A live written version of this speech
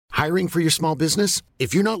Hiring for your small business?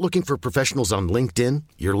 If you're not looking for professionals on LinkedIn,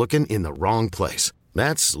 you're looking in the wrong place.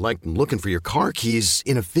 That's like looking for your car keys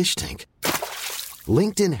in a fish tank.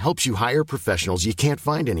 LinkedIn helps you hire professionals you can't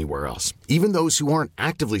find anywhere else, even those who aren't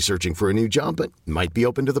actively searching for a new job but might be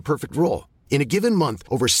open to the perfect role. In a given month,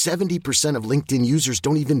 over 70% of LinkedIn users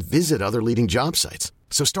don't even visit other leading job sites.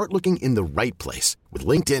 So start looking in the right place. With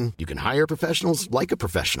LinkedIn, you can hire professionals like a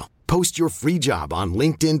professional. Post your free job on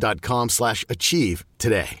linkedin.com/achieve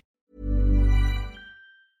today.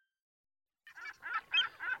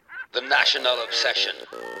 The National Obsession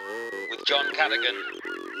with John Cadigan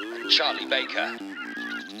and Charlie Baker.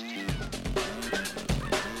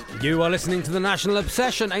 You are listening to The National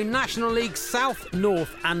Obsession, a National League South,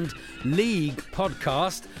 North and League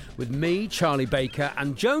podcast with me, Charlie Baker,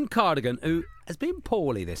 and Joan Cardigan, who has been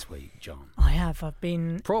poorly this week, John. I have. I've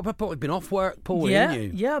been... Proper poorly. You've been off work poorly, haven't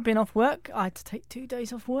you? Yeah, I've been off work. I had to take 2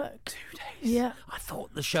 days off work. 2 days? Yeah. I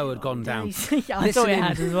thought the show had gone down. Yeah, I thought it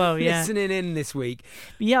had as well, yeah. Listening in this week.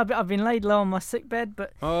 But yeah, I've been laid low on my sick bed,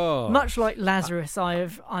 but much like Lazarus, I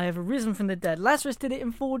have arisen from the dead. Lazarus did it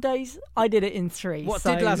in 4 days. I did it in 3. What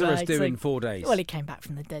did Lazarus do in 4 days? Well, he came back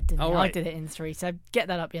from the dead, didn't he? Right. I did it in 3, so get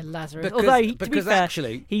that up, yeah, Lazarus. Because, Although, to be fair,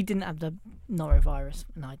 actually, he didn't have the norovirus,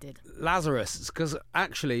 and I did. Lazarus, because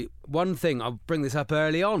actually, one thing, I'll bring this up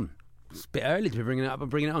early on. It's a bit early to be bringing it up, but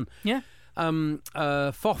bringing it on. Yeah.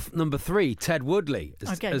 FOF number 3, Ted Woodley,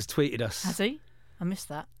 has tweeted us. Has he? I missed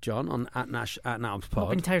that. John, on at Natobs Pod. I've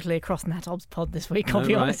been totally across Natobs Pod this week, I'll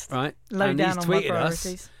be honest. Right. Low and down he's on my tweeted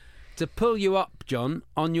priorities. us to pull you up, John,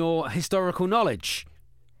 on your historical knowledge.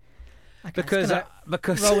 Okay,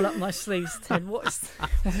 because roll up my sleeves, Ted. What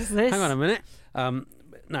is this? Hang on a minute.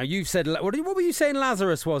 Now, you've said... What were you saying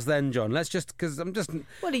Lazarus was then, John? Let's just... Because I'm just...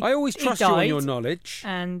 Well, I always trust you on your knowledge.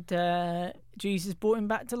 And Jesus brought him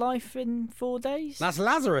back to life in 4 days. That's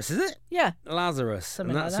Lazarus, is it? Yeah. Lazarus.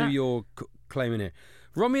 Something and that's like that. who you're claiming here.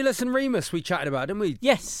 Romulus and Remus we chatted about, didn't we?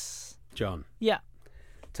 Yes. John. Yeah.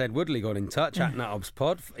 Ted Woodley got in touch at Natobs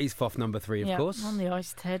Pod. He's FOF number 3, of course. On the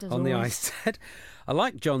ice, Ted, as on always. the ice, Ted. I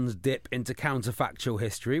like John's dip into counterfactual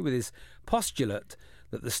history with his postulate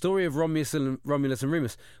that the story of Romulus and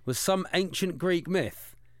Remus was some ancient Greek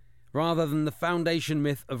myth rather than the foundation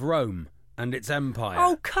myth of Rome and its empire.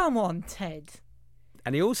 Oh, come on, Ted.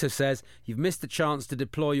 And he also says you've missed the chance to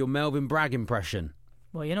deploy your Melvin Bragg impression.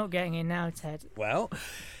 Well, you're not getting in now, Ted. Well,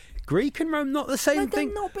 Greek and Rome, not the same thing.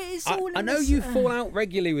 They're not, but it's all I know you fall out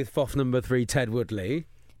regularly with FOF number 3, Ted Woodley.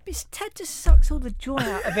 But Ted just sucks all the joy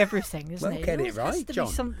out of everything, doesn't he? Get it Has right, to John.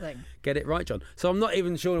 Be something. Get it right, John. So I'm not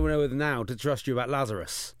even sure whether now to trust you about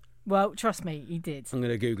Lazarus. Well, trust me, he did. I'm going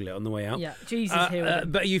to Google it on the way out. Yeah, Jesus healed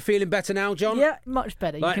him. But are you feeling better now, John? Yeah, much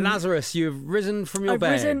better. Like Lazarus, you've risen from your bed.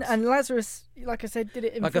 I've risen, and Lazarus, like I said, did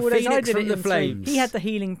it in like 4 a days. I phoenix did from it the in flames. 3. He had the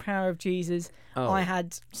healing power of Jesus. Oh. I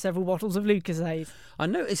had several bottles of Lucozade. I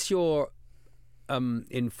noticed your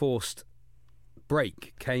enforced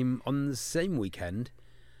break came on the same weekend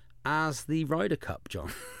as the Ryder Cup,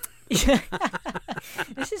 John.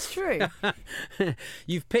 This is true.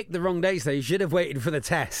 You've picked the wrong days, though. You should have waited for the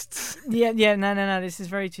tests. No. This is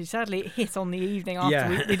very true. Sadly, it hit on the evening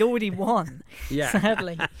after we'd already won. Yeah.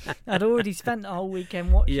 Sadly, I'd already spent the whole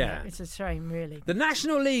weekend watching Yeah. it. It's a shame, really. The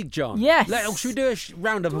National League, John. Yes. Should we do a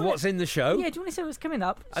roundup of what's in the show? Yeah. Do you want to say what's coming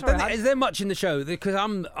up? I don't think, is there much in the show? Because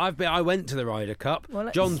I went to the Ryder Cup.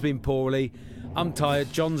 Well, John's been poorly. I'm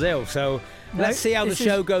tired. John's ill. So let's see how the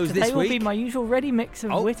show goes this week. Today will be my usual ready mix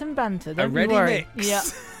of wit and banter. Don't a ready you worry. mix. Yeah.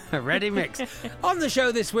 A ready mix. On the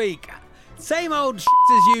show this week, same old shit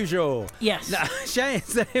as usual. Yes. No,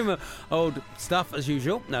 same old stuff as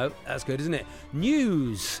usual. No, that's good, isn't it?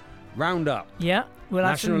 News roundup. Yeah. We'll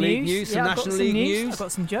have National some League news. news. Some Yeah, National League news. I've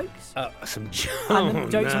got some jokes. Some jokes. And the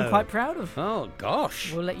jokes I'm quite proud of. Oh,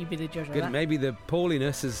 gosh. We'll let you be the judge of that. Maybe the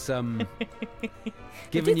poorliness has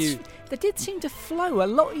given you... They did seem to flow a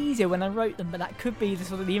lot easier when I wrote them, but that could be the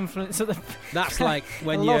sort of the influence of the... That's like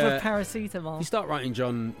when a lot of paracetamol. You start writing,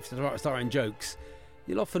 John, start writing jokes,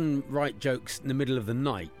 you'll often write jokes in the middle of the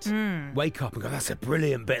night. Wake up and go, that's a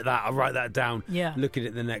brilliant bit, that. I'll write that down. Yeah. Look at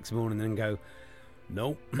it the next morning and then go...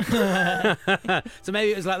 Nope. So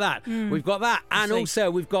maybe it was like that. We've got that, and also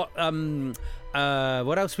we've got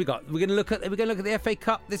what else we got? We're going to look at the FA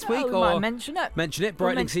Cup this week, We or might mention it.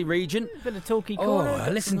 Brightling Sea Region. Bit of talky corner. I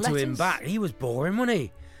listened to him back. He was boring, wasn't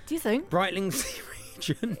he? Do you think? Brightling Sea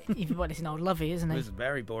Region. Well, he's an old lovey, isn't he? It was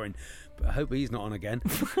very boring. But I hope he's not on again.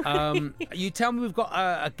 You tell me we've got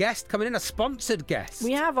a guest coming in, a sponsored guest.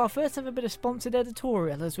 We have our first ever bit of sponsored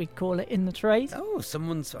editorial, as we call it in the trade. Oh,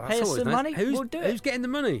 someone's... Pay us some money, Who's, we'll do it. Who's getting the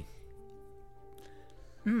money?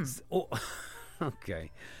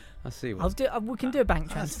 Okay. I see. We can do a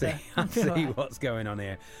bank transfer. I see what's going on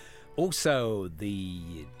here. Also,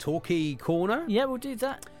 the Talkie Corner. Yeah, we'll do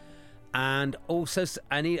that. And also,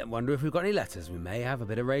 I wonder if we've got any letters. We may have a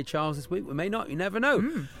bit of Ray Charles this week. We may not. You never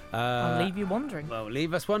know. I'll leave you wondering. Well,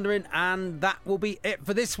 leave us wondering. And that will be it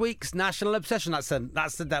for this week's National Obsession. That's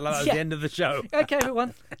the end of the show. Okay,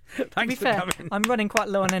 everyone. Thanks for coming. I'm running quite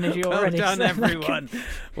low on energy already. Well done, everyone.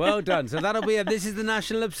 Well done. So that'll be it. This is the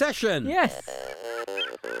National Obsession. Yes.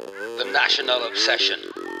 The National Obsession.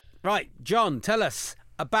 Right, John, tell us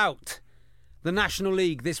about the National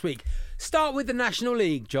League this week. Start with the National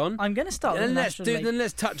League, John. I'm going to start with the National League. Then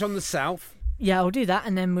let's touch on the South. Yeah, I'll do that,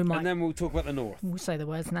 and then we might... And then we'll talk about the North. We'll say the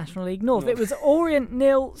words National League North. It was Orient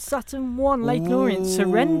 0, Sutton 1. Leyton Orient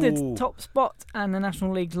surrendered top spot and the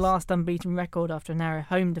National League's last unbeaten record after a narrow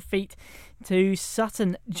home defeat to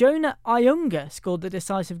Sutton. Jonah Ayunga scored the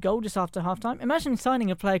decisive goal just after half-time. Imagine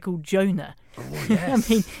signing a player called Jonah. Oh, yes.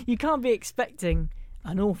 I mean, you can't be expecting...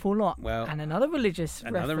 an awful lot. Well, and another religious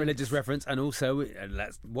reference. And also,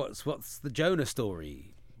 what's the Jonah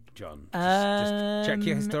story, John? Just check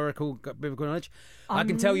your historical biblical knowledge. I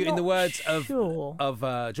can tell you in the words of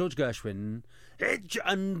George Gershwin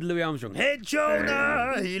and Louis Armstrong. Hey,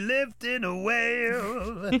 Jonah, he lived in a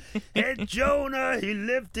whale. Hey, Jonah, he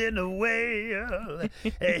lived in a whale.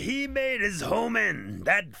 He made his home in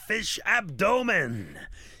that fish abdomen.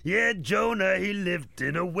 Yeah, Jonah, he lived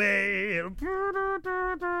in a whale.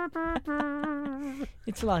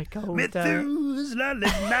 It's like old... Methuselah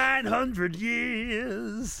lived 900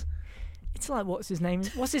 years. It's like, what's his name?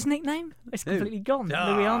 What's his nickname? It's completely gone.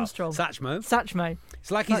 Louis Armstrong. Satchmo. It's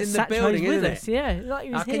like he's in the building, isn't it? Yeah, like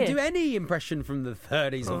he was here. I can do any impression from the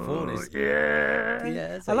 30s or 40s.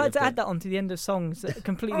 Yeah. I like to add that onto the end of songs that are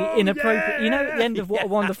completely inappropriate. You know, at the end of What a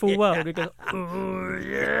Wonderful World, it goes, oh,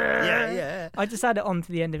 yeah. I just add it on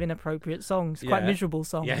to the end of inappropriate songs, quite miserable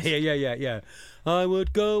songs. Yeah. I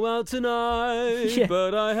would go out tonight,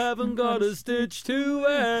 but I haven't got a stitch to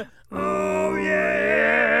wear. Oh,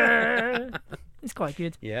 yeah. It's quite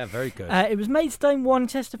good. Yeah, very good. It was Maidstone 1,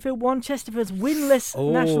 Chesterfield 1. Chesterfield's winless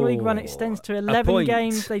National League run extends to 11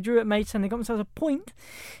 games. They drew at Maidstone. They got themselves a point.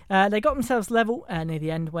 They got themselves level near the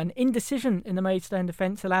end when indecision in the Maidstone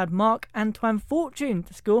defence allowed Marc-Antoine Fortune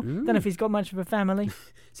to score. Don't know if he's got much of a family.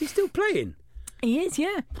 Is he still playing? He is,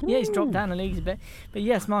 yeah. Yeah, he's dropped down the leagues a bit. But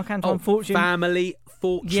yes, Marc-Antoine Fortune. Family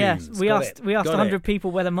fortunes. Yes, we asked 100 people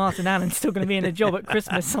whether Martin Allen's still going to be in a job at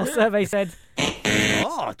Christmas. Our survey said...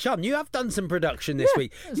 Oh, John, you have done some production this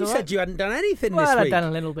week. You said you hadn't done anything this week. Well, I've done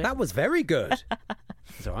a little bit. That was very good.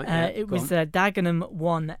 It's all right. It was Dagenham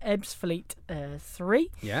 1, Ebbsfleet 3.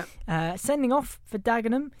 Yeah. Sending off for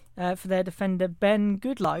Dagenham for their defender Ben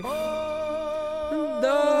Goodlife. The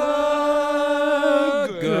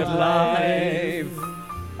good life,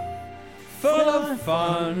 full of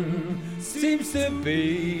fun, seems to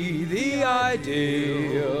be the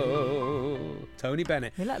ideal. Tony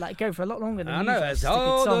Bennett. We let that go for a lot longer than usual. I know, it's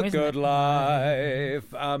all the good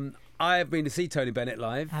life. I have been to see Tony Bennett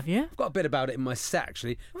live. Have you? I've got a bit about it in my set,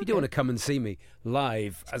 actually. If you do want to come and see me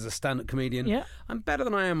live as a stand-up comedian, I'm better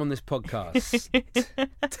than I am on this podcast.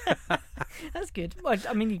 That's good. Well,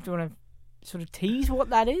 I mean, do you want to sort of tease what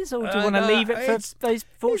that is, or do you want to leave it for those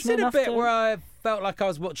fortunate enough to... It's in a bit where I felt like I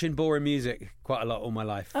was watching boring music quite a lot all my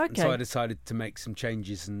life. Okay. And so I decided to make some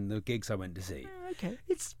changes in the gigs I went to see. Okay.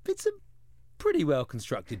 It's a pretty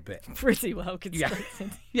well-constructed bit. Pretty well-constructed.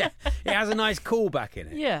 Yeah. It has a nice callback in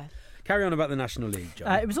it. Yeah. Carry on about the National League,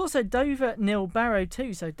 John. It was also Dover 0, Barrow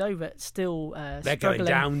 2, so Dover still They're struggling. going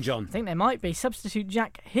down, John. I think they might be. Substitute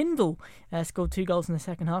Jack Hindle scored 2 goals in the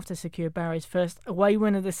second half to secure Barrow's first away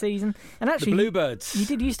win of the season. And actually, the Bluebirds. He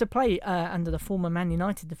did used to play under the former Man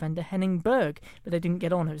United defender Henning Berg, but they didn't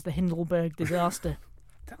get on. It was the Hindelberg disaster.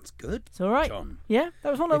 That's good. It's all right. John. Yeah, that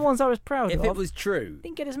was one of the ones I was proud of. If it was true.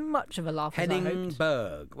 Didn't get as much of a laugh as I hoped.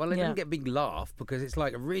 Henningberg. Well, it didn't get a big laugh because it's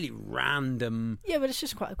like a really random... Yeah, but it's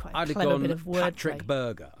just quite a I'd clever bit of wordplay. Patrick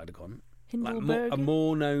Berger, I'd have gone. Hindelberg? Like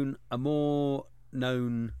a more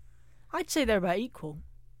known... I'd say they're about equal.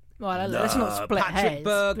 Well, let's not split hairs.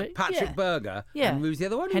 Patrick Berger. Yeah. And who's the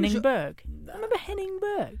other one? Henningberg. No. I remember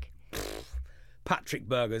Henningberg. Patrick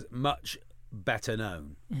Berger's much better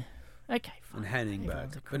known. Okay, fine. And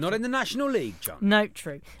Henningberg. But not in the National League, John. No,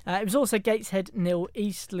 true. It was also Gateshead 0,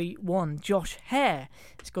 Eastleigh 1. Josh Hare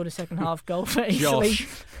scored a second half goal for Eastleigh.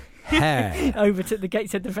 Josh Hare. Overtook the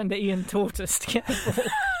Gateshead defender Ian Tortoise to get the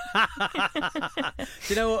ball. Do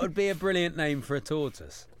you know what would be a brilliant name for a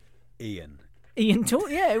tortoise? Ian. Ian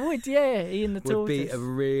Tortoise? Yeah, it would, yeah. Ian the Tortoise. Would be a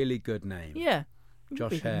really good name. Yeah.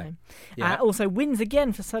 Josh Big Hare. name. Yeah. Also wins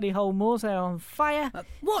again for Solihull Moors. They're on fire.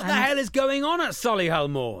 What the And hell is going on at Solihull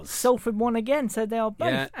Moors? Salford won again, so they are both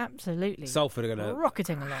Yeah. absolutely Salford are going to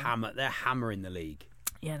rocketing along. They're hammering the league.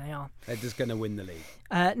 Yeah, they are. They're just going to win the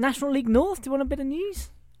league. National League North, do you want a bit of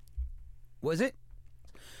news? What is it?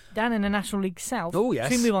 Down in the National League South. Oh,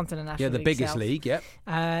 yes. Should we move on to the National League Yeah, the biggest South? league, yep.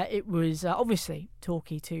 It was obviously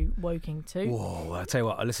Torquay 2, Woking 2. Whoa, I'll tell you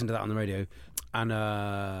what, I listened to that on the radio and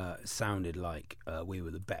it sounded like we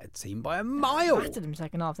were the better team by a mile. Battered them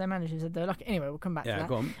second half. Their manager said they're lucky. Anyway, we'll come back to that.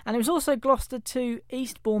 Go on. And it was also Gloucester 2,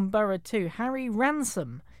 Eastbourne Borough 2. Harry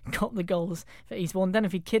Ransom got the goals for Eastbourne. Then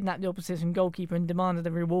if he kidnapped the opposition goalkeeper and demanded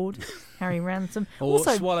a reward, Harry Ransom. Or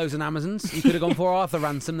Also, Swallows and Amazons. You could have gone for Arthur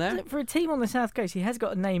Ransom there. for a team on the south coast, he has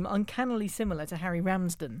got a name uncannily similar to Harry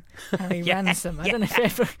Ramsden. Harry Ransom. I don't know if you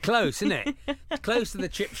ever... Close, isn't it? Close to the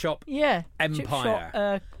chip shop Yeah. empire.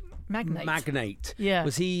 Chip shop, magnate. Yeah.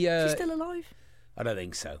 Was he... Is he still alive? I don't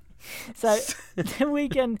think so. So the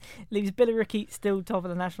weekend leaves Billericay still top of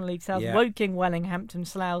the National League South. Yeah. Woking, Welling, Hampton,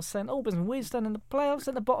 Slough, St Albans and Wisdom in the playoffs.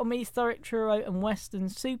 At the bottom, East Thurrock, Truro and Western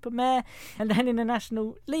Supermare. And then in the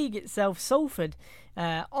National League itself, Salford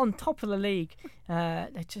on top of the league.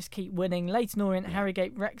 They just keep winning. Leyton Orient,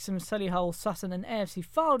 Harrogate, Wrexham, Solihull, Sutton and AFC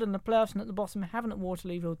filed in the playoffs. And at the bottom, Havant,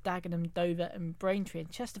 Waterlooville, Dagenham, Dover and Braintree.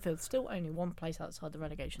 And Chesterfield still only one place outside the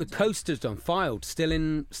relegation The zone. Coasters done filed. Still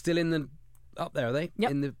in the... Up there, are they?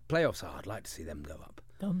 Yep. In the playoffs. Oh, I'd like to see them go up.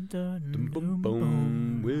 Dum, dum, dum, Boom, dum,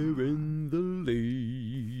 boom, we're in the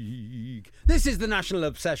league. This is the National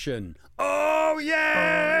Obsession. Oh,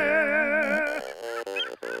 yeah!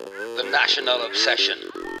 The National Obsession.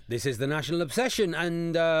 This is the National Obsession,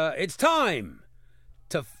 and it's time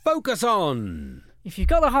to focus on... If you've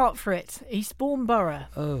got the heart for it, Eastbourne Borough.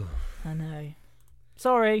 Oh, I know.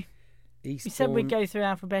 Sorry. Eastbourne. We said we'd go through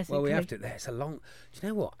alphabetically. Well, we have to. There's a long... Do you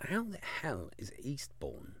know what? How the hell is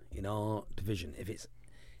Eastbourne in our division if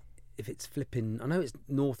it's flipping... I know it's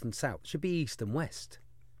north and south. It should be east and west.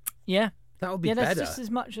 Yeah. That would be that's better. just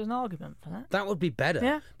as much as an argument for that. That would be better.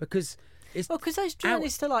 Yeah. Because it's... Well, because those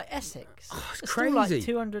journeys to like Essex, it's still like crazy.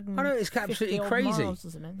 200. I know, it's absolutely crazy. Miles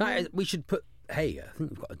or something. That is, we should put... Hey, I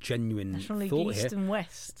think we've got a genuine National League thought East here. and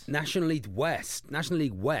West. National League West. National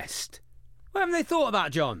League West. What haven't they thought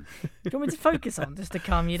about, John? Do you want me to focus on, just to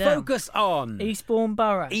calm you down? Focus on... Eastbourne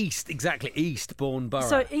Borough. East, exactly. Eastbourne Borough.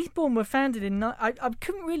 So Eastbourne were founded in... I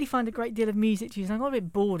couldn't really find a great deal of music to use. I got a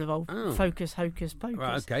bit bored of old Focus Hocus Pocus.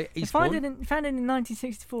 Right, okay. They Eastbourne. founded in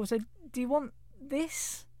 1964. So do you want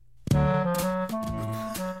this? You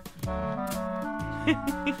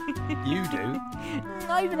do.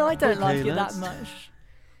 No, even I don't Okay, like it that lads. much.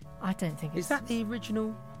 I don't think it's... Is that the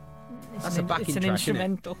original? It's That's an, a backing it's an track, isn't it?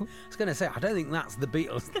 instrumental. I was going to say, I don't think that's the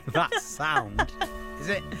Beatles. That sound. Is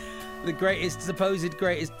it the supposed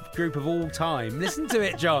greatest group of all time? Listen to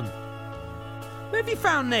it, John. Where have you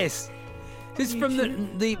found this? This is from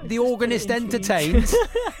the Organist put it into Entertains.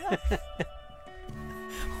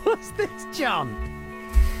 What's this, John?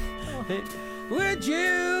 Would you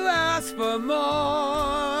ask for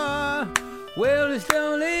more? Will you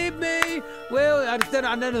still leave me? I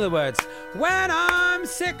don't know the words. When I'm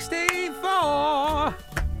 64.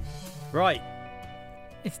 Right.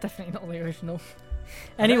 It's definitely not the original.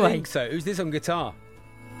 I don't Anyway. think so. Who's this on guitar?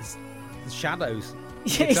 It's Shadows.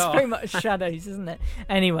 Yeah, it's very much Shadows, isn't it?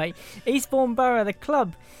 Anyway, Eastbourne Borough, the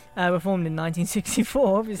club, were formed in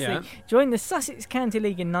 1964, obviously. Yeah. Joined the Sussex County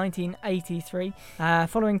League in 1983.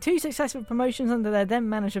 Following two successful promotions under their then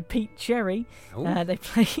manager Pete Cherry, they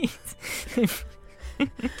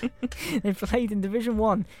played in Division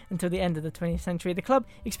 1 until the end of the 20th century. The club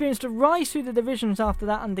experienced a rise through the divisions after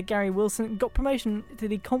that under Gary Wilson and got promotion to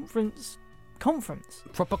the conference.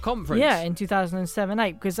 Proper conference. Yeah, in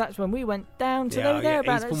 2007-8, because that's when we went down. So they were there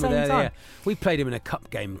about at the same time. Yeah. We played him in a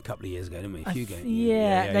cup game a couple of years ago, didn't we? A few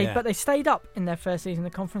games. But they stayed up in their first season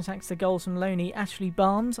of the conference thanks to goals from loanee Ashley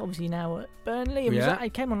Barnes, obviously now at Burnley. He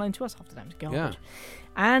came on loan to us after that. It was garbage.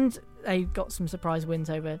 And they got some surprise wins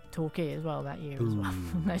over Torquay as well that year as well.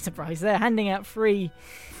 No surprise. They're handing out free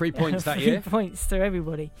points that year. 3 points to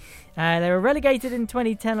everybody. They were relegated in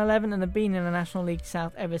 2010-11 and have been in the National League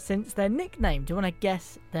South ever since. Their nickname, do you want to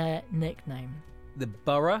guess their nickname? The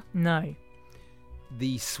Borough? No.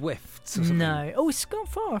 The Swifts or something? No. Oh, it's gone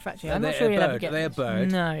far off actually. I'm not sure you'll ever get Are they a this.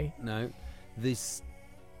 bird? No. The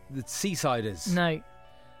Seasiders? No.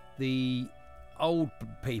 The old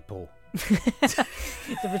people? The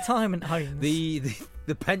retirement homes. The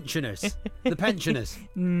pensioners. The pensioners.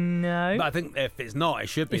 No. But I think if it's not, it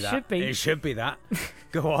should be that. It should be that.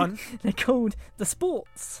 Go on. They're called the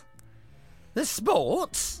Sports. The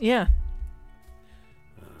Sports? Yeah.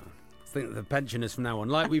 think the pensioners from now on,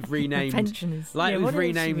 like we've renamed. Pensioners. Like Yeah, we've what else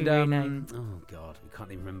renamed. should we rename? Oh God, we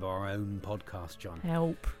can't even remember our own podcast, John.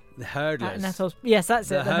 Help. The Hurdlers. Yes,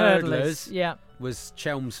 that's it. The Hurdlers. Yeah. Was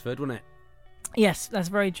Chelmsford, wasn't it? Yes, that's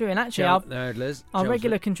very true. And actually, The Hurdlers. our Chelmsford.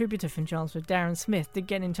 regular contributor from Chelmsford, Darren Smith, did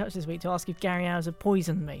get in touch this week to ask if Gary Hauser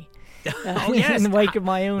poisoned me. Oh, yes. In the wake of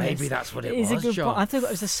my illness. Maybe that's what it is was, a good John. I thought it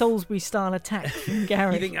was a Salisbury-style attack from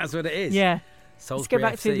Gary. You think that's what it is? Yeah. Let's go Salisbury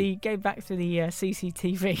back FC. to the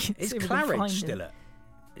CCTV. Is See if we can Claridge find still him. at?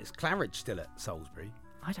 Is Claridge still at Salisbury?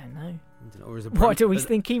 I don't know. Or is What do we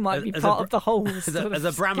think he might be part of the whole As sort of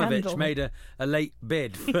Abramovich scandal? made a late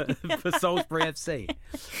bid for Salisbury FC.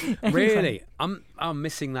 Anyway. Really, I'm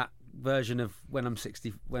missing that version of when I'm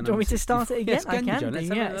 60. When Do you I'm want me to 60. start it again? Yes, I can John. do. Let's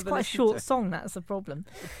have Yeah, another it's quite a listen short to it. song. That's the problem.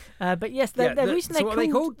 But yes, the reason so they're what are they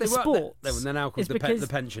called? the They were Sports. they're now called is the because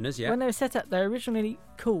pensioners. Yeah. When they were set up, they were originally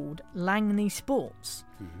called Langley Sports.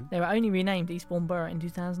 Mm-hmm. They were only renamed Eastbourne Borough in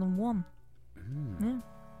 2001.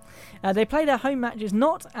 Yeah. They play their home matches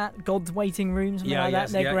not at God's Waiting Room, something like that.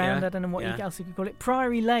 Their ground, I don't know what else you could call it.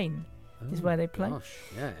 Priory Lane is where they play. Gosh,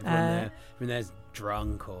 yeah. Everyone there's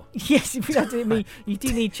drunk or Yes, you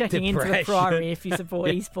do need checking into the Depression. Priory if you support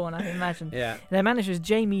Eastbourne, I imagine. yeah. Their manager is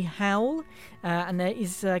Jamie Howell, and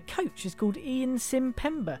his coach is called Ian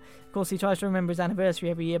Simpemba. Of course, he tries to remember his anniversary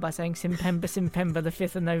every year by saying Simpemba, the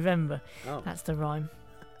 5th of November. Oh. That's the rhyme.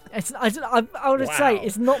 I would say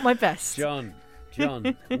it's not my best. John.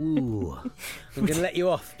 Ooh. I'm going to let you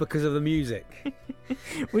off because of the music.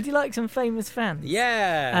 Would you like some famous fans?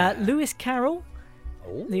 Yeah. Lewis Carroll,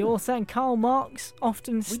 Oh. the author, and Karl Marx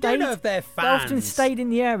often We don't know if they're fans. often stayed in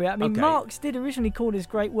the area. I mean, Okay. Marx did originally call his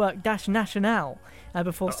great work Das National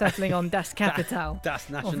before settling on Das Kapital. Das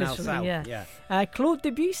National Obviously, South. yeah. Claude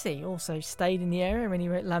Debussy also stayed in the area when he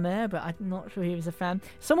wrote La Mer, but I'm not sure he was a fan.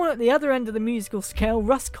 Someone at the other end of the musical scale,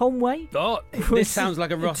 Russ Conway. Oh, this sounds like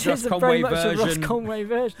a Ross It is Conway very much version. a Ross Conway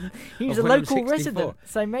version. He was a of when I'm local 64. resident,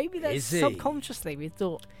 so maybe that's Is he? subconsciously we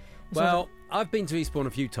thought. Well, I've been to Eastbourne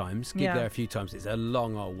a few times, gigged Yeah. there a few times. It's a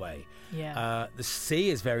long old way. Yeah. The sea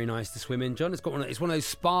is very nice to swim in, John. It's one of those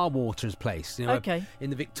spa waters place. You know, Okay. In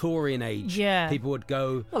the Victorian age, Yeah. people would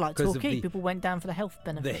go Well, like because of Torquay, the people went down for the health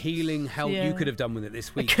benefits. healing health. Yeah. You could have done with it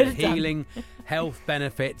this week. could The have done. healing health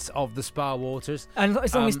benefits of the spa waters. And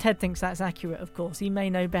as long as Um, Ted thinks that's accurate, of course, he may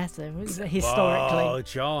know better historically. Oh,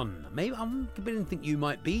 John. Maybe I'm beginning to think you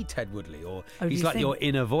might be Ted Woodley, or Oh, do he's you like think? your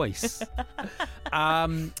inner voice.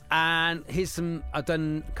 And here's some. I've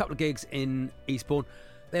done a couple of gigs in Eastbourne.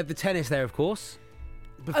 They have the tennis there, of course.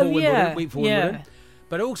 Before Wimbledon, week before Wimbledon.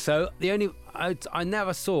 But also, I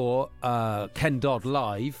never saw Ken Dodd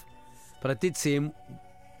live, but I did see him.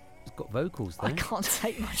 He's got vocals there. I can't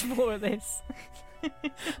take much more of this.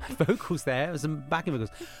 Vocals there. There was some backing vocals.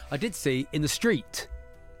 I did see in the street.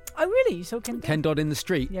 Oh, really? You saw Ken Dodd in the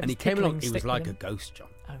street, Yeah, and he his came along. tickling He was stick like with a him. ghost, John.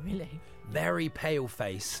 Oh, really? Very pale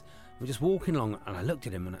face. We're just walking along, and I looked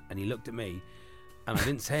at him, and he looked at me, and I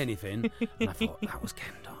didn't say anything. And I thought that was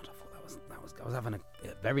Ken Dodd. I thought I was having a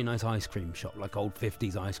very nice ice cream shop, like old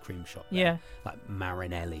 50s ice cream shop. there. Yeah. Like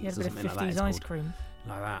Marinelli's He had or a bit of something 50s like that. It's ice called. cream.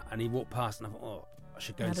 Like that, and he walked past, and I thought, oh, I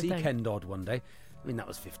should go Had and a see date. Ken Dodd one day. I mean, that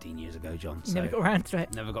was 15 years ago, John. You So never got around to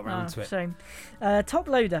it. never got round to it. Shame. Top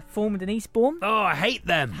Loader, formed in Eastbourne. Oh, I hate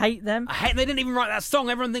them. Hate them. They didn't even write that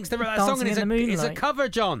song. Everyone thinks they wrote that song, Dancing and in the it's a Moonlight. cover,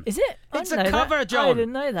 John. Is it? I It's didn't a know cover, that. John. I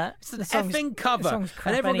didn't know that. It's an The song's- effing cover. the song's crap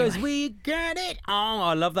And everyone anyway. goes, we get it. Oh,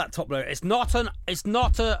 I love that Top Loader. It's not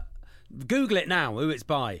a. Google it now, who it's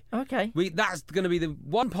by. Okay. That's going to be the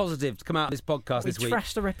one positive to come out of this podcast We this week.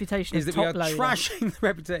 trashed the reputation Is of that we Top are Loader. trashing the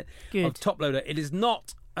reputation Good. of Top Loader. It is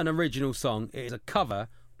not an original song. It is a cover.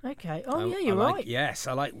 Okay. Oh, yeah, I you're like- right. Yes,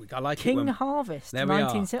 I like King it. Harvest. There we are.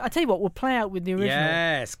 1970. I tell you what, we'll play out with the original.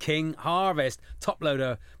 Yes, King Harvest. Top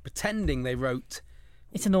Loader pretending they wrote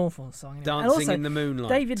It's an awful song. Isn't it? And Dancing also, in the Moonlight.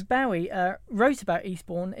 David Bowie wrote about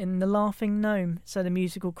Eastbourne in The Laughing Gnome, so the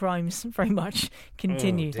musical crimes very much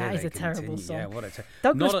continue. Oh, dear, that is they a terrible continue. song. Yeah, what a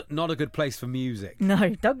Douglas- not a good place for music. No,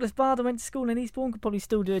 Douglas Bader went to school in Eastbourne, could probably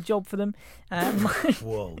still do a job for them.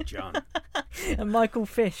 Whoa, John. And Michael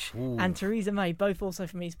Fish Ooh. and Theresa May, both also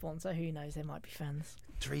from Eastbourne, so who knows, they might be fans.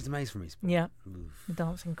 Theresa May's from Eastbourne. Yeah, Oof. the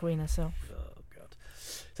dancing queen herself. Oh, God.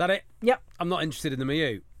 Is that it? Yep. I'm not interested in them, are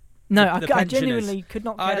you? No, The I pensioners. genuinely could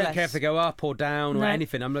not care I don't less. care if they go up or down or No.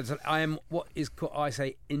 anything. I am what is I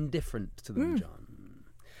say indifferent to them, John.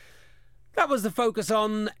 That was the focus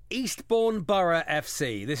on Eastbourne Borough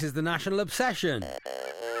FC. This is the National Obsession.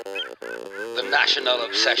 The National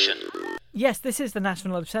Obsession. Yes, this is the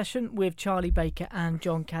National Obsession with Charlie Baker and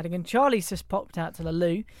John Cadogan. Charlie's just popped out to the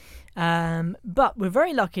loo, but we're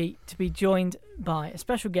very lucky to be joined by a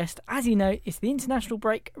special guest. As you know, it's the international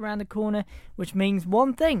break around the corner, which means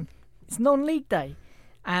one thing. It's non-league day.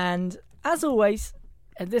 And as always,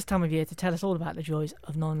 at this time of year, to tell us all about the joys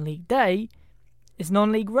of non-league day, it's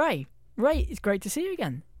non-league Ray. Ray, it's great to see you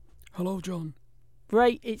again. Hello, John.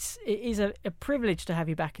 Ray, it is a privilege to have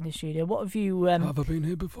you back in the studio. What have you... Have I been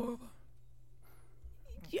here before?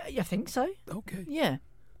 Yeah, I think so. Okay. Yeah.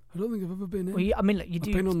 I don't think I've ever been here. Well, I mean, look, I've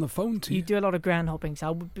been on the phone to you. You do a lot of ground hopping, so I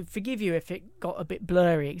would forgive you if it got a bit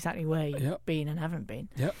blurry exactly where you've been and haven't been.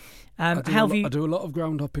 Yep. I do a lot of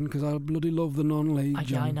ground hopping because I bloody love the non-league.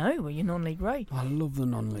 Yeah, I know. Well, you're non-league Ray. I love the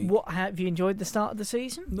non-league. What, have you enjoyed the start of the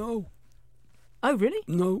season? No. Oh, really?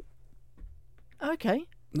 No. Okay.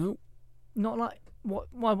 No. Not like what?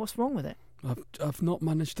 Why? What's wrong with it? I've not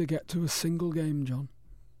managed to get to a single game, John.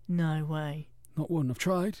 No way. Not one. I've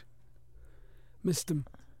tried. Missed them.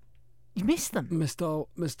 You missed them? Missed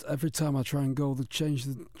every time I try and go. They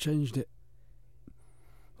changed it.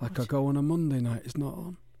 Like I go on a Monday night, it's not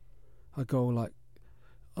on. I go like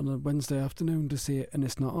on a Wednesday afternoon to see it, and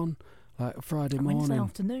it's not on. Like a Friday morning. Wednesday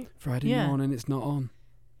afternoon. Friday morning, it's not on.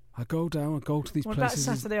 I go down. I go to these what places.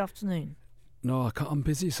 What about Saturday afternoon? No, I can't. I'm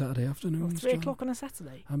busy Saturday afternoon. 3 o'clock on a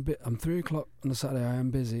Saturday. I'm 3 o'clock on a Saturday. I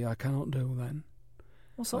am busy. I cannot do then.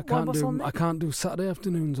 What's on then? I can't do Saturday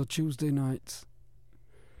afternoons or Tuesday nights.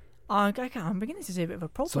 I'm beginning to see a bit of a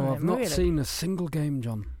problem. So I've not seen a single game,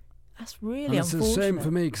 John. That's really and it's unfortunate. the same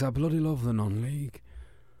for me because I bloody love the non-league.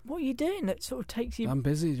 What are you doing that sort of takes you... I'm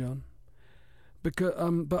busy, John. Because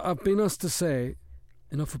but I've been asked to say,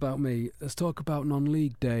 enough about me, let's talk about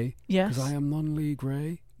non-league day. Yes. Because I am non-league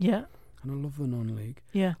Ray. Yeah. And I love the non-league.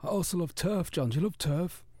 Yeah. I also love turf, John. Do you love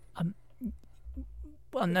turf?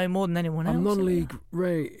 Well, no more than anyone else. I'm non-league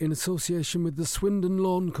Ray in association with the Swindon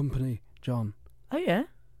Lawn Company, John. Oh, yeah?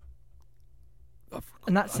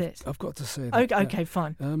 And that's it? I've got to say that. Okay,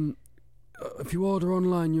 fine. If you order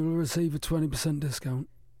online, you'll receive a 20% discount.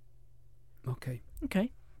 Okay.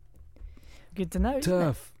 Okay. Good to know.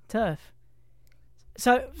 Turf. Turf.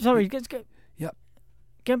 So, sorry, let's go. Yep.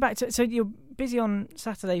 Going back to... So you're busy on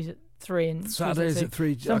Saturdays at 3 and... Saturdays at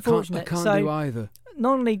 3. I can't do either.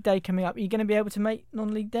 Non-league day coming up. Are you going to be able to make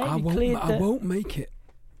non-league day? I won't make it.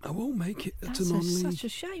 It's a non-league. That's such a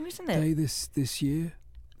shame, isn't it? Day this year.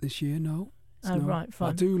 This year, no. Oh, no. right, fine.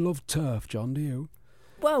 I do love turf, John. Do you?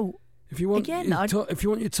 Well, if you want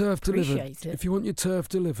your turf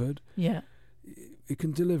delivered, yeah, you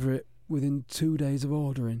can deliver it within 2 days of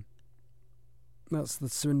ordering. That's the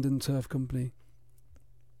Swindon Turf Company.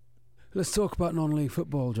 Let's talk about non-league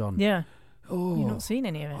football, John. Yeah. Oh, you've not seen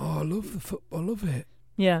any of it. Oh, I love the football. I love it.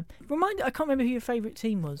 Yeah. I can't remember who your favourite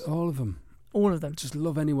team was. All of them. All of them. Just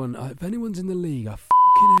love anyone. If anyone's in the league, I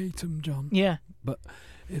fucking hate them, John. Yeah. But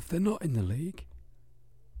if they're not in the league,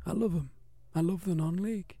 I love them. I love the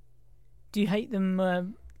non-league. Do you hate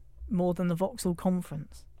them more than the Vauxhall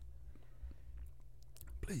Conference?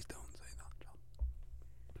 Please don't say that, John.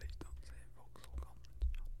 Please don't say Vauxhall Conference,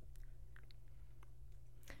 John.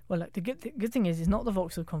 Well, look, the good thing is it's not the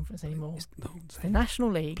Vauxhall Conference anymore. It's the National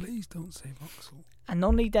League. Please don't say Vauxhall. And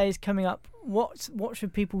non-league day is coming up. What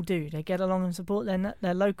should people do? They get along and support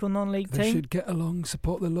their local non-league team? They should get along,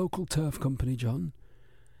 support their local turf company, John.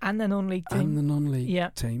 And the non-league team. And the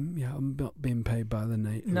non-league team. Yeah, I'm not being paid by the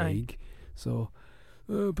league. So,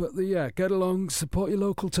 get along, support your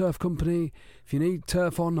local turf company. If you need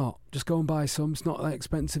turf or not, just go and buy some. It's not that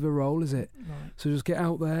expensive a roll, is it? Right. So just get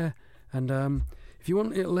out there. And if you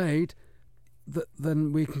want it laid,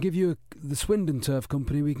 then we can give you, the Swindon Turf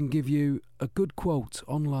Company, we can give you a good quote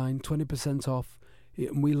online, 20% off,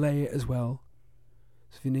 and we lay it as well.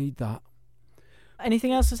 So if you need that.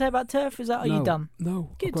 Anything else to say about turf? Are you done?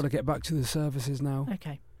 No, Good. I've got to get back to the services now.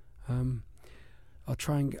 Okay. I'll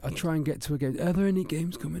try and get to a game. Are there any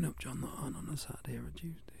games coming up, John, that aren't on a Saturday or a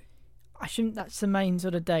Tuesday? I shouldn't. That's the main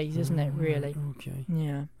sort of days, isn't it? Really. Okay.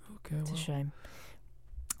 Yeah. Okay. It's a shame.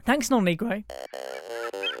 Thanks, non-league Ray.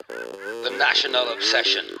 The National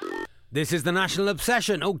Obsession. This is the National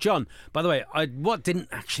Obsession. Oh, John, by the way, what didn't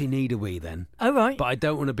actually need a wee then? Oh, right. But I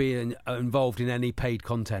don't want to be involved in any paid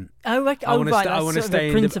content. Oh, right. I want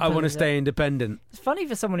to stay independent. It's funny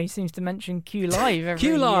for someone who seems to mention Q Live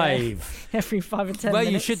every 5 or 10 minutes. Well,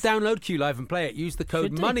 you should download Q Live and play it. Use the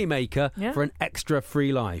code Moneymaker for an extra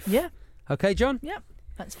free life. Yeah. Okay, John? Yeah,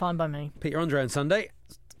 that's fine by me. Peter Andre on Sunday.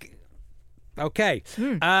 Okay.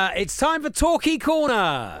 It's time for Talkie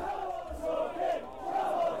Corner.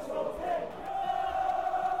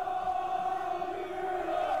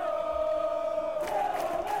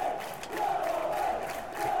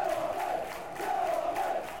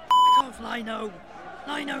 I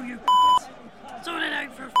know you f***s. Sort it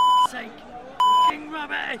out for f***'s sake. F***ing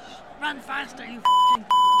rubbish. Run faster, you f***ing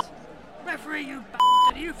f***s. Referee, you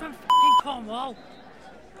bastard. Are you from f***ing Cornwall?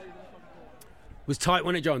 Was tight,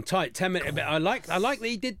 wasn't it, John? Tight. 10-minute. I like that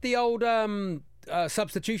he did the old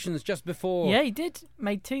substitutions just before. Yeah, he did.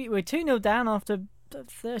 Made two. We're 2-0 down after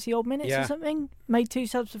 30 odd minutes or something. Made 2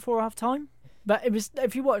 subs before half time. But it was,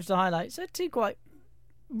 if you watch the highlights, they're 2 quite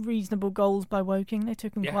reasonable goals by Woking. They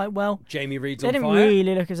took them quite well. Jamie Reed's they on fire. They didn't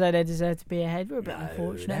really look as though they deserved to be ahead. We were a bit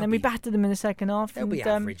unfortunate. And then we battered them in the second half. They'll be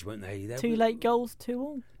average, won't they? 2 late goals,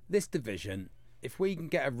 2-2. This division, if we can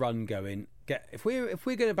get a run going, if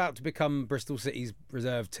we're about to become Bristol City's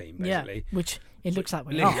reserve team, basically, which it looks like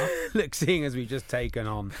we are. Look, seeing as we've just taken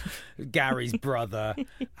on Gary's brother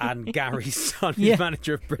and Gary's son, who's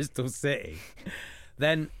manager of Bristol City,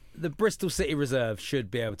 then the Bristol City reserve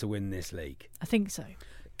should be able to win this league. I think so.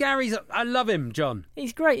 I love him, John.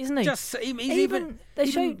 He's great, isn't he? He's even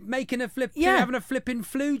making a flip, having a flipping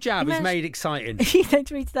flu jab is made exciting. They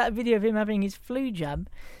tweeted that video of him having his flu jab.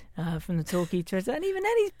 From the Torquay Twitter, and even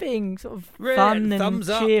then he's being sort of fun and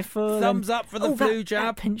cheerful. Thumbs up for the flu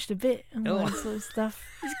jab. That pinched a bit, all that sort of stuff.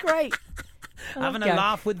 He's great. Having a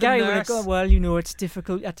laugh with Gary the nurse. Would have gone, well, it's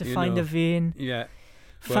difficult. You had to find a vein. Yeah.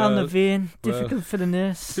 Found the vein. Difficult for the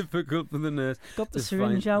nurse. Difficult for the nurse. Got the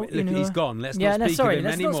syringe out. Look, he's gone. Let's not speak of him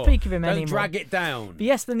anymore. Not speak of him anymore. Don't drag it down. But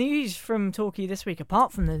yes, the news from Torquay this week,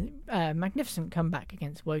 apart from the magnificent comeback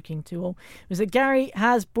against Woking 2-2, was that Gary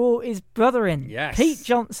has brought his brother in. Yes. Pete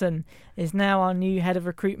Johnson is now our new head of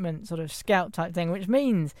recruitment, sort of scout type thing, which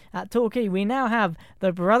means at Torquay we now have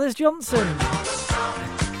the Brothers Johnson.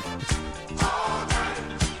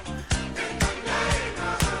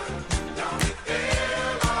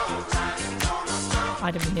 I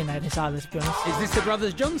don't really know this either, to be honest. Is this the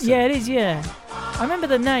Brothers Johnson? Yeah, it is, yeah. I remember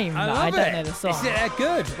the name, but I don't know the song.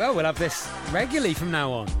 Good. Well, we'll have this regularly from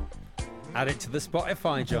now on. Add it to the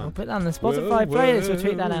Spotify, John. We'll put that on the Spotify playlist. We'll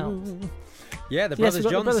tweet that out. Yeah, the Brothers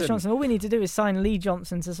Johnson. The Brothers Johnson. All we need to do is sign Lee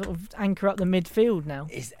Johnson to sort of anchor up the midfield now.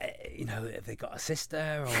 Have they got a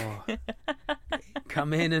sister or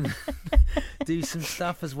come in and do some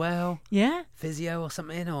stuff as well? Yeah, physio or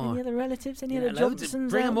something, or any other relatives? Any other Johnsons?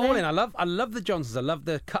 Bring them all in. I love the Johnsons. I love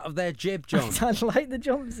the cut of their jib, John. I like the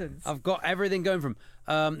Johnsons. I've got everything going from.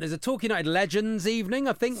 There's a Torquay United Legends evening.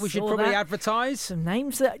 I think we should probably advertise some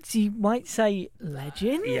names that you might say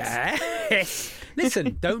legends. Yes.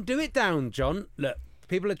 Listen, don't do it down, John. Look,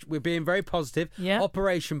 we're being very positive. Yeah.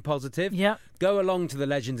 Operation Positive. Yeah. Go along to the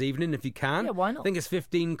Legends evening if you can. Yeah, why not? I think it's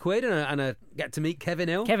 £15 and get to meet Kevin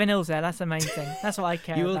Hill. Kevin Hill's there. That's the main thing. That's what I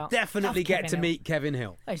care about. You will definitely get to meet Kevin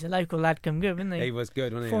Hill. Oh, he's a local lad. Come good, isn't he? He was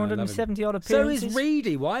good, wasn't he? 470 odd appearances. So is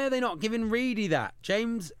Reedy. Why are they not giving Reedy that?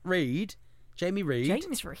 Jamie Reed. James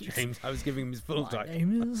Reed. I was giving him his full title. My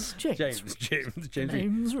name is James.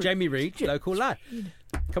 Jamie Reed, local lad.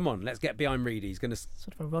 Come on, let's get behind Reed. He's going to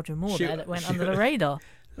sort of a Roger Moore there that went under the radar.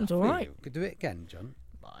 It's all right. Could do it again, John.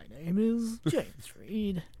 My name is James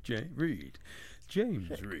Reed.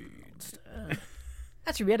 James Reed.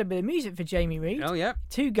 Actually, we had a bit of music for Jamie Reed. Oh, yeah.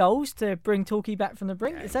 2 goals to bring Torquay back from the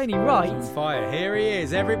brink. It's only right. On fire. Here he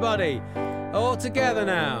is, everybody. All together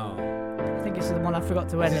now. I think this is the one I forgot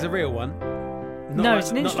to edit. This is a real one. No,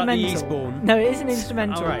 it's an instrumental. Like the Eastbourne. No, it is an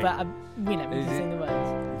instrumental, right. but we can sing the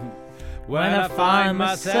words. When I find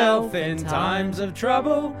myself in times of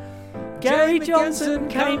trouble, Gary Johnson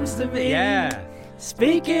comes to me. Yeah.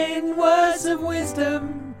 Speaking words of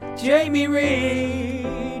wisdom, Jamie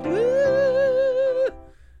Reed. Woo!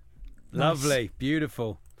 Lovely, nice.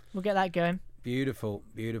 Beautiful. We'll get that going. Beautiful.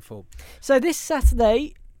 So this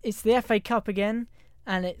Saturday, it's the FA Cup again.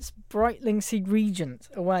 And it's Brightlingsea Regent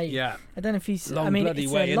away. Yeah. I don't know if you... it's a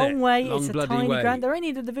way, long way. Long it's a tiny ground. They're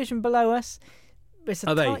only the division below us. But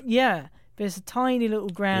Are they? Yeah. But it's a tiny little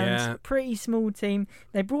ground. Yeah. Pretty small team.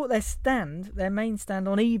 They brought their main stand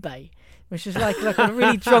on eBay, which is like a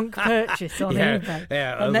really drunk purchase on eBay.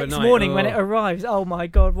 Yeah, and next morning when it arrives, oh my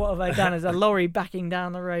God, what have they done? There's a lorry backing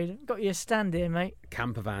down the road. Got you a stand here, mate.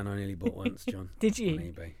 Camper van I nearly bought once, John. Did you? On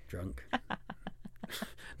eBay. Drunk.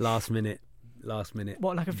 Last minute.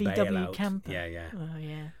 What, like a VW camper? Yeah. Oh,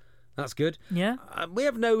 yeah. That's good. Yeah. We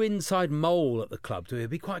have no inside mole at the club, do we?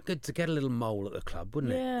 It'd be quite good to get a little mole at the club,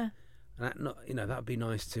 wouldn't it? Yeah. And that would be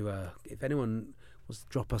nice to. If anyone wants to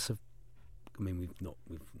drop us we've not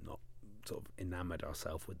sort of enamoured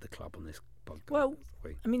ourselves with the club on this podcast. Well,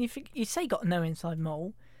 I mean, if you say got no inside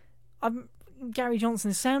mole, I'm Gary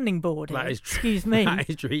Johnson's sounding board here. That is true. Excuse me. That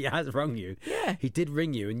is true. He has rung you. Yeah. He did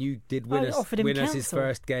ring you, and you did win us his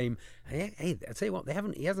first game. Hey, I tell you what,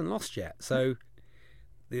 he hasn't lost yet. So,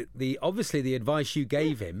 the obviously the advice you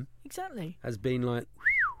gave him exactly has been like,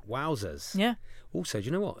 wowzers. Yeah. Also, do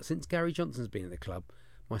you know what? Since Gary Johnson's been at the club,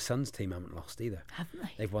 My son's team haven't lost either. Haven't they?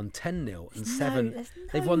 They've won 10-0 and There's 7. there's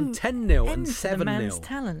They've no won 10-0 and end to the man's 7-0.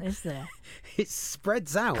 talent, is there? It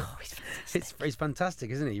spreads out. Oh, he's fantastic. He's fantastic,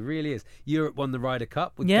 isn't he? He really is. Europe won the Ryder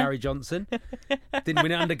Cup with Yeah. Gary Johnson. Didn't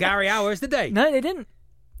win it under Gary Hours, did they? No, they didn't.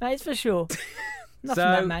 That is for sure. Nothing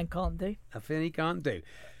So- that man can't do. Nothing he can't do.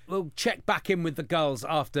 We'll check back in with the girls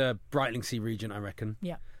after Brightlingsea Regent, I reckon.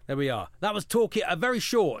 Yeah. There we are. That was a very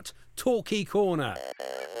short Talkie Corner.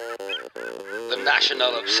 The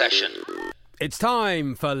National Obsession. It's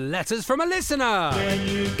time for Letters from a Listener. When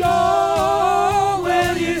you go,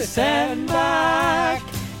 will you send back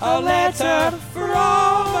a letter from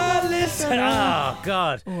a listener? Oh,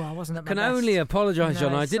 God. Oh, I wasn't at my Can best. only apologise,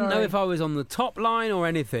 John. No, I didn't know sorry. if I was on the top line or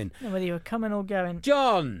anything. I don't know whether you were coming or going.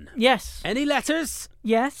 John, Yes. any letters?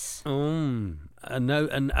 Yes. A note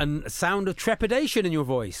and a sound of trepidation in your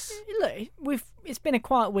voice. Look, it's been a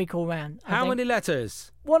quiet week all round. I How think. many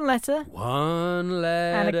letters? One letter. One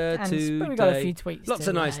letter and today. we got a few tweets Lots to,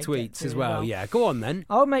 of nice get tweets to as well. well. Yeah, go on then.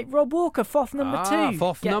 I'll make Rob Walker, FOF number 2.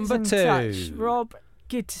 FOF Gets number in 2. touch. Rob,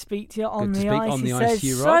 good to speak to you on Good to the speak ice. on He the ice says, to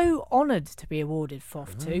you, Rob. so honoured to be awarded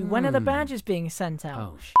FOF 2. When are the badges being sent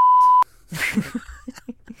out? Oh,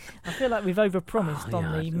 I feel like we've overpromised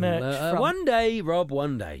on the merch front. one day, Rob,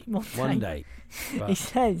 one day. One day. But He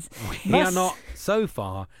says, we are not so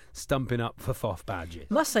far stumping up for FOF badges.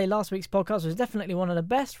 must say last week's podcast was definitely one of the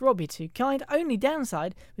best. Rob, you're too kind. Only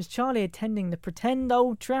downside was Charlie attending the pretend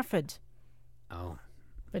Old Trafford. Oh.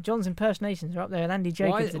 But John's impersonations are up there with Andy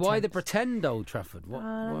Jacobs' Why the attempts. pretend Old Trafford? Why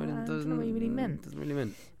I don't know what he really meant. Doesn't really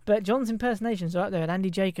mean. But John's impersonations are up there with Andy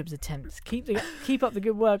Jacobs' attempts. Keep up the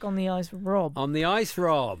good work on the ice, Rob. On the ice,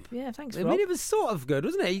 Rob. Yeah, thanks, I Rob. mean, it was sort of good,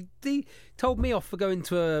 wasn't it? He told me off for going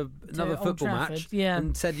to another Old football Trafford, match yeah.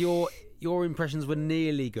 and said your impressions were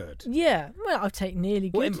nearly good. Yeah, well, I'll take nearly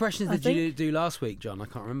good. What impressions I did think. you do last week, John? I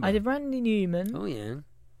can't remember. I did Randy Newman. Oh, yeah. Did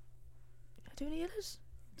I do any others?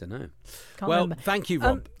 Don't know. Can't Well, remember. thank you,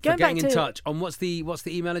 Rob, for going back getting in to- touch. On what's the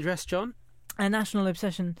email address, John? A National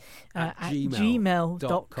Obsession at gmail.com.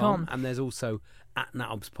 gmail.com. And there's also at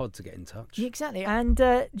NatObsPod to get in touch. Yeah, exactly. And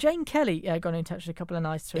Jane Kelly got in touch with a couple of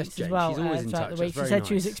nice tweets Yes, as Jane, well she's always in throughout touch. the week. That's She very said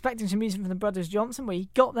she was nice. expecting some music from the Brothers Johnson. We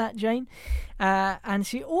got that, Jane. And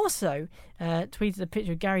she also tweeted a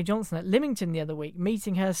picture of Gary Johnson at Lymington the other week,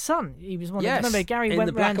 meeting her son. He was one Yes, of remember Gary in went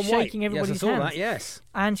the black around and white. shaking everybody's yes, I saw hands. that, yes.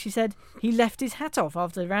 And she said he left his hat off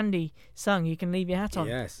after Randy sung "You Can Leave Your Hat On."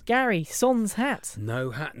 Yes. Gary, son's hat. No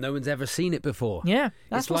hat. No one's ever seen it before. Yeah,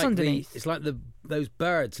 that's it's what's like underneath. It's like those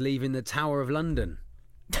birds leaving the Tower of London.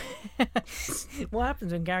 What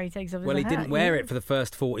happens when Gary takes off his Well, he hat? didn't wear it for the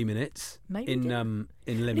first 40 minutes Maybe he in didn't.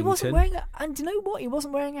 Leamington. He wasn't wearing and do you know what? He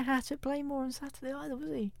wasn't wearing a hat at Playmore on Saturday either, was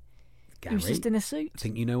he? Gary, He was just in a suit. I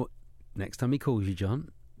think you know what. Next time he calls you, John,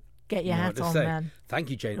 Get your you know hat what to on, say. man. Thank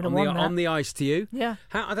you, Jane. Would've won that. On the ice to you. Yeah,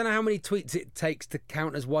 I don't know how many tweets it takes to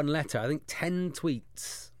count as one letter. I think 10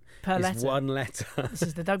 tweets per is letter. one letter. This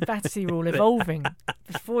is the Doug Battersea rule evolving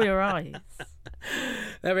before your eyes.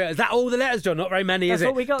 There we are. Is that all the letters, John? Not very many, That's is it?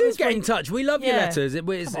 what we got Do this get in week. touch. We love your Yeah. letters. Come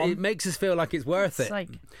on. It makes us feel like it's worth it. Sake.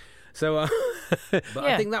 So, but I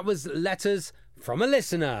Yeah. think that was letters from a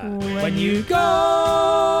listener. When you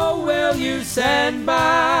go, will you send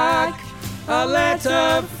back a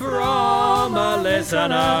letter from a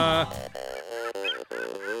listener?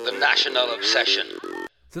 The National Obsession.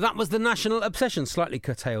 So that was the National Obsession. Slightly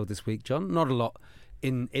curtailed this week, John. Not a lot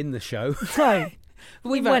in the show. No.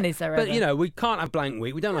 We've When had- is there But, ever? you know, we can't have blank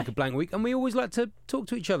week. We don't like a blank week. And we always like to talk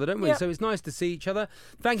to each other, don't we? Yep. So it's nice to see each other.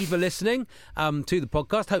 Thank you for listening to the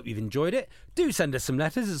podcast. Hope you've enjoyed it. Do send us some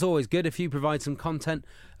letters. It's always good if you provide some content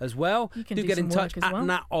as well. You can do do get in some touch work as at well.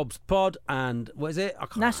 NatObsPod and what is it? I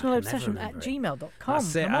can National never Obsession at remember it. gmail.com.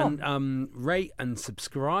 That's it. Come on. And rate and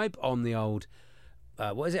subscribe on the old...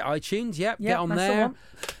 what is it? iTunes? Yep, get on that's the there. one.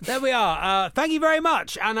 There we are. Thank you very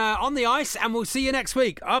much. And on the ice, and we'll see you next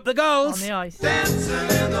week. Up the goals. On the ice. Dancing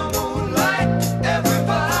in the moonlight,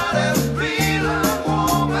 everybody's feeling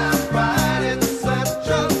warm and bright. It's such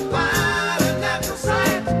a fine and natural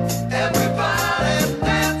sight. Everybody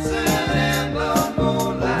dancing in the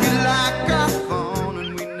moonlight. We like our fun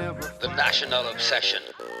and we never. The National Obsession.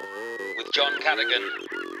 With John Cadigan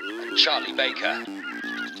and Charlie Baker.